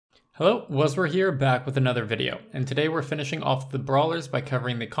Hello, Wazwar here, back with another video, and today we're finishing off the brawlers by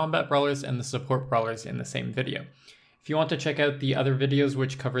covering the combat brawlers and the support brawlers in the same video. If you want to check out the other videos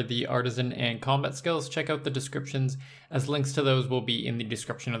which cover the artisan and combat skills, check out the descriptions, as links to those will be in the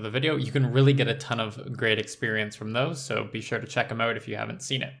description of the video. You can really get a ton of great experience from those, so be sure to check them out if you haven't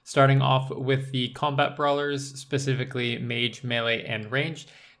seen it. Starting off with the combat brawlers, specifically mage, melee, and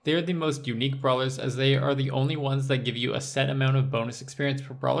ranged. They are the most unique brawlers as they are the only ones that give you a set amount of bonus experience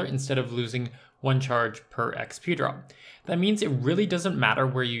per brawler instead of losing one charge per XP drop. That means it really doesn't matter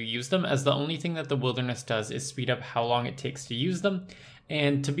where you use them, as the only thing that the wilderness does is speed up how long it takes to use them.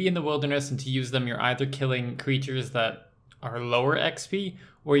 And to be in the wilderness and to use them, you're either killing creatures that are lower XP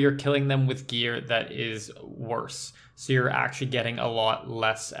or you're killing them with gear that is worse. So you're actually getting a lot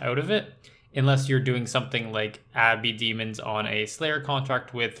less out of it. Unless you're doing something like Abbey Demons on a Slayer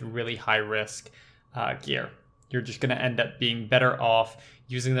contract with really high risk gear. You're just going to end up being better off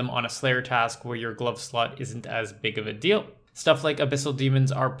using them on a Slayer task where your glove slot isn't as big of a deal. Stuff like Abyssal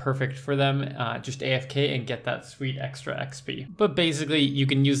Demons are perfect for them, just AFK and get that sweet extra XP. But basically, you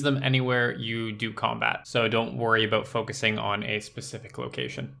can use them anywhere you do combat, so don't worry about focusing on a specific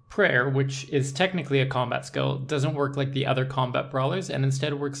location. Prayer, which is technically a combat skill, doesn't work like the other combat brawlers and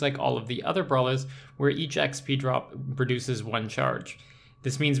instead works like all of the other brawlers, where each XP drop produces one charge.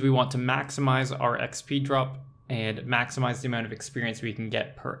 This means we want to maximize our XP drop and maximize the amount of experience we can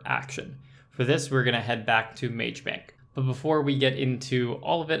get per action. For this, we're going to head back to Mage Bank. But before we get into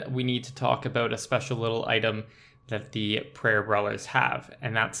all of it, we need to talk about a special little item that the prayer brawlers have,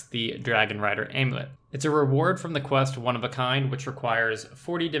 and that's the Dragon Rider Amulet. It's a reward from the quest One of a Kind, which requires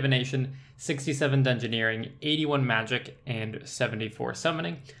 40 divination, 67 dungeoneering, 81 magic, and 74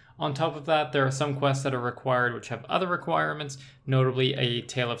 summoning. On top of that, there are some quests that are required which have other requirements, notably A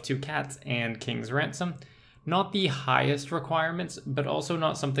Tale of Two Cats and King's Ransom. Not the highest requirements, but also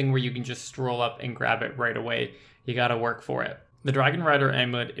not something where you can just stroll up and grab it right away. You gotta work for it. The Dragon Rider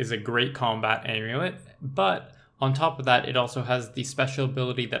Amulet is a great combat amulet, but on top of that, it also has the special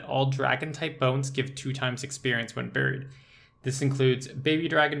ability that all dragon type bones give 2 times experience when buried. This includes baby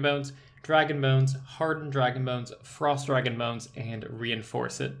dragon bones, hardened dragon bones, frost dragon bones, and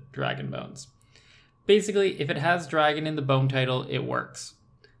reinforced dragon bones. Basically, if it has dragon in the bone title, it works.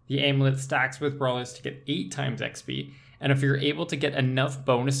 The amulet stacks with brawlers to get 8 times XP, and if you're able to get enough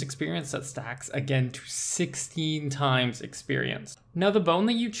bonus experience, that stacks again to 16 times experience. Now, the bone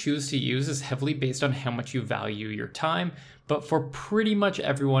that you choose to use is heavily based on how much you value your time, but for pretty much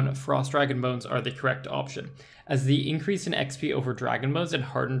everyone, Frost Dragon Bones are the correct option, as the increase in XP over Dragon Bones and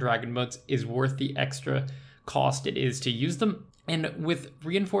Hardened Dragon Bones is worth the extra cost it is to use them. And with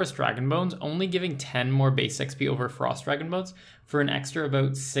Reinforced Dragon Bones only giving 10 more base XP over Frost Dragon Bones for an extra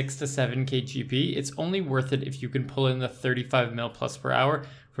about 6 to 7k GP, it's only worth it if you can pull in the 35 mil plus per hour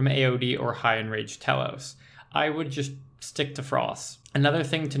from AOD or High Enraged Telos. I would just stick to Frost. Another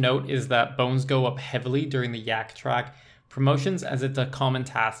thing to note is that bones go up heavily during the Yak Track promotions, as it's a common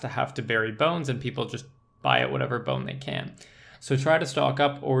task to have to bury bones and people just buy out whatever bone they can. So try to stock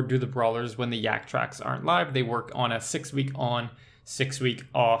up or do the brawlers when the Yak Tracks aren't live. They work on a 6-week on, 6-week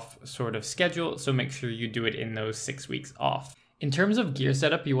off sort of schedule, so make sure you do it in those 6 weeks off. In terms of gear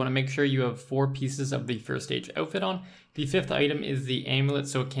setup, you want to make sure you have 4 pieces of the first stage outfit on. The 5th item is the amulet,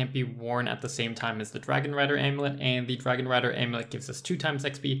 so it can't be worn at the same time as the Dragon Rider Amulet, and the Dragon Rider Amulet gives us 2 times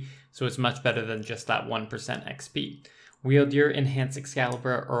XP, so it's much better than just that 1% XP. Wield your Enhanced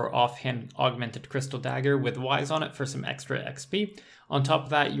Excalibur or Offhand Augmented Crystal Dagger with Wise on it for some extra XP. On top of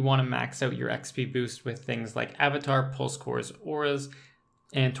that, you want to max out your XP boost with things like Avatar, Pulse Cores, Auras,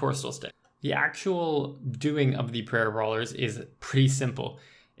 and Torsal Stick. The actual doing of the prayer brawlers is pretty simple.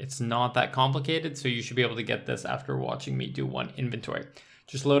 It's not that complicated, so you should be able to get this after watching me do one inventory.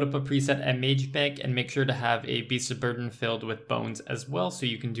 Just load up a preset at Mage Bank and make sure to have a Beast of Burden filled with bones as well, so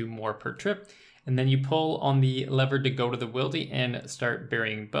you can do more per trip. And then you pull on the lever to go to the wildy and start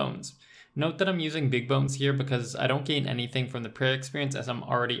burying bones. Note that I'm using big bones here because I don't gain anything from the prayer experience, as I'm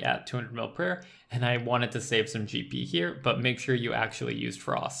already at 200 mil prayer and I wanted to save some GP here, but make sure you actually use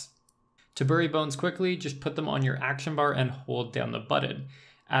Frost. To bury bones quickly, just put them on your action bar and hold down the button.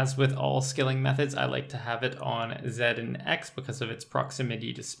 As with all skilling methods, I like to have it on Z and X because of its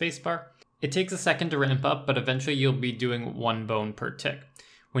proximity to spacebar. It takes a second to ramp up, but eventually you'll be doing 1 bone per tick.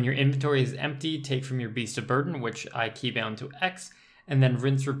 When your inventory is empty, take from your Beast of Burden, which I keybound to X, and then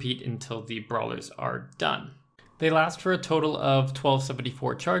rinse repeat until the brawlers are done. They last for a total of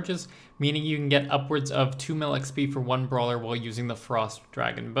 1274 charges, meaning you can get upwards of 2 mil XP for 1 brawler while using the Frost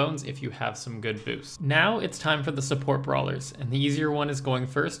Dragon Bones if you have some good boosts. Now it's time for the support brawlers, and the easier one is going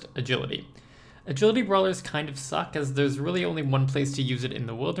first, Agility. Agility Brawlers kind of suck as there's really only one place to use it in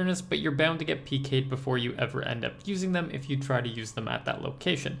the wilderness, but you're bound to get PK'd before you ever end up using them if you try to use them at that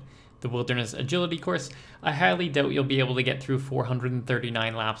location. The Wilderness Agility course, I highly doubt you'll be able to get through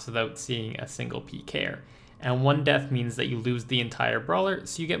 439 laps without seeing a single PKer. And one death means that you lose the entire Brawler,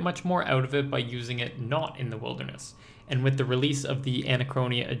 so you get much more out of it by using it not in the wilderness. And with the release of the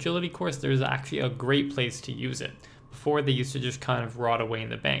Anachronia Agility course, there's actually a great place to use it. Before, they used to just kind of rot away in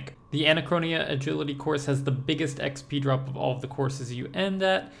the bank. The Anachronia Agility course has the biggest XP drop of all of the courses you end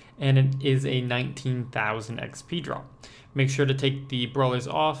at, and it is a 19,000 XP drop. Make sure to take the Brawlers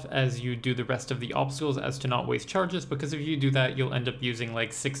off as you do the rest of the obstacles as to not waste charges, because if you do that, you'll end up using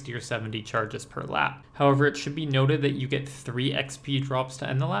like 60 or 70 charges per lap. However, it should be noted that you get 3 XP drops to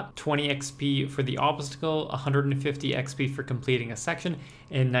end the lap, 20 XP for the obstacle, 150 XP for completing a section,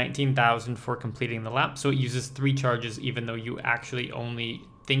 and 19,000 for completing the lap. So it uses 3 charges even though you actually only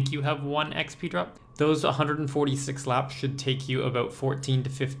think you have 1 XP drop. Those 146 laps should take you about 14 to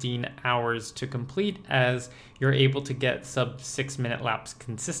 15 hours to complete, as you're able to get sub 6-minute laps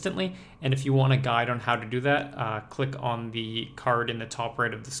consistently. And if you want a guide on how to do that, click on the card in the top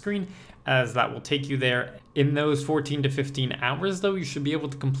right of the screen, as that will take you there. In those 14 to 15 hours though, you should be able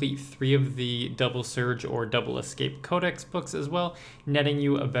to complete 3 of the Double Surge or Double Escape Codex books as well, netting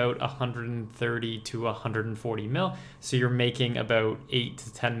you about 130 to 140 mil, so you're making about 8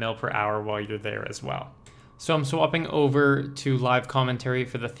 to 10 mil per hour while you're there as well. So I'm swapping over to live commentary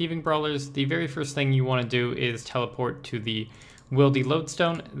for the Thieving Brawlers. The very first thing you want to do is teleport to the Wildy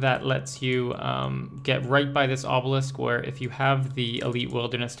Lodestone. That lets you get right by this obelisk, where if you have the Elite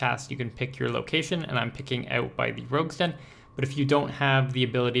Wilderness task, you can pick your location, and I'm picking out by the Rogue's Den. But if you don't have the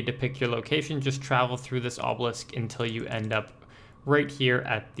ability to pick your location, just travel through this obelisk until you end up right here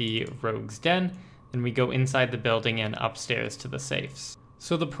at the Rogue's Den. Then we go inside the building and upstairs to the safes.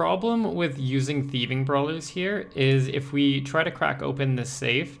 So the problem with using Thieving Brawlers here is if we try to crack open this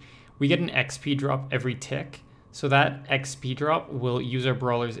safe, we get an XP drop every tick. So that XP drop will use our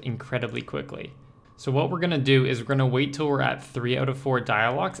Brawlers incredibly quickly. So what we're going to do is we're going to wait till we're at 3 out of 4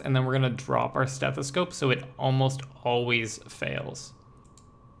 dialogues, and then we're going to drop our stethoscope so it almost always fails.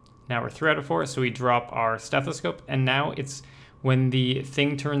 Now we're 3 out of 4, so we drop our stethoscope, and now it's when the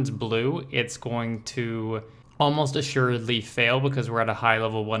thing turns blue, it's going to almost assuredly fail because we're at a high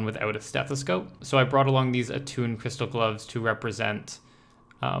level 1 without a stethoscope. So I brought along these attuned crystal gloves to represent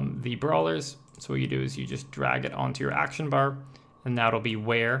the Brawlers. So what you do is you just drag it onto your action bar, and that'll be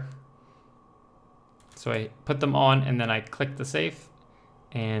wear. So I put them on, and then I click the safe,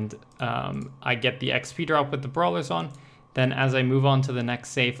 and I get the XP drop with the Brawlers on. Then as I move on to the next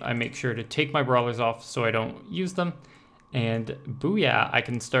safe, I make sure to take my Brawlers off so I don't use them. And booyah, I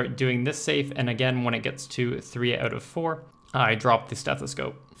can start doing this safe, and again, when it gets to 3 out of 4, I drop the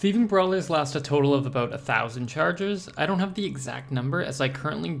stethoscope. Thieving Brawlers last a total of about 1,000 charges. I don't have the exact number as I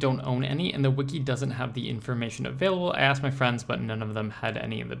currently don't own any, and the wiki doesn't have the information available. I asked my friends, but none of them had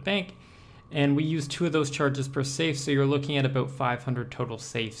any in the bank. And we use 2 of those charges per safe, so you're looking at about 500 total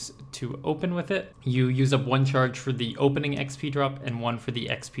safes to open with it. You use up 1 charge for the opening XP drop and 1 for the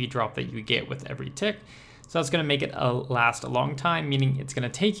XP drop that you get with every tick. So that's going to make it last a long time, meaning it's going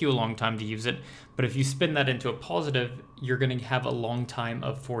to take you a long time to use it. But if you spin that into a positive, you're going to have a long time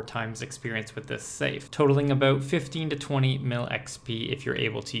of 4 times experience with this safe, totaling about 15 to 20 mil XP if you're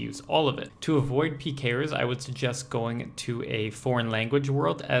able to use all of it. To avoid PKers, I would suggest going to a foreign language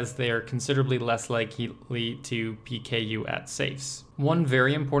world, as they are considerably less likely to PK you at safes. One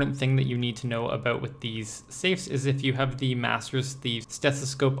very important thing that you need to know about with these safes is if you have the Master's Thief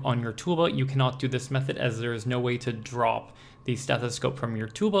stethoscope on your tool belt, you cannot do this method as there is no way to drop the stethoscope from your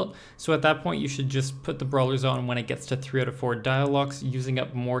tool belt. So at that point, you should just put the Brawlers on when it gets to 3 out of 4 dialogues, using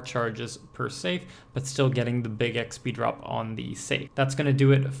up more charges per safe, but still getting the big XP drop on the safe. That's going to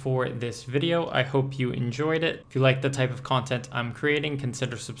do it for this video. I hope you enjoyed it. If you like the type of content I'm creating,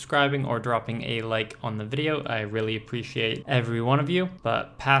 consider subscribing or dropping a like on the video. I really appreciate every one of you.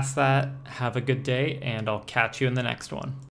 But past that, have a good day, and I'll catch you in the next one.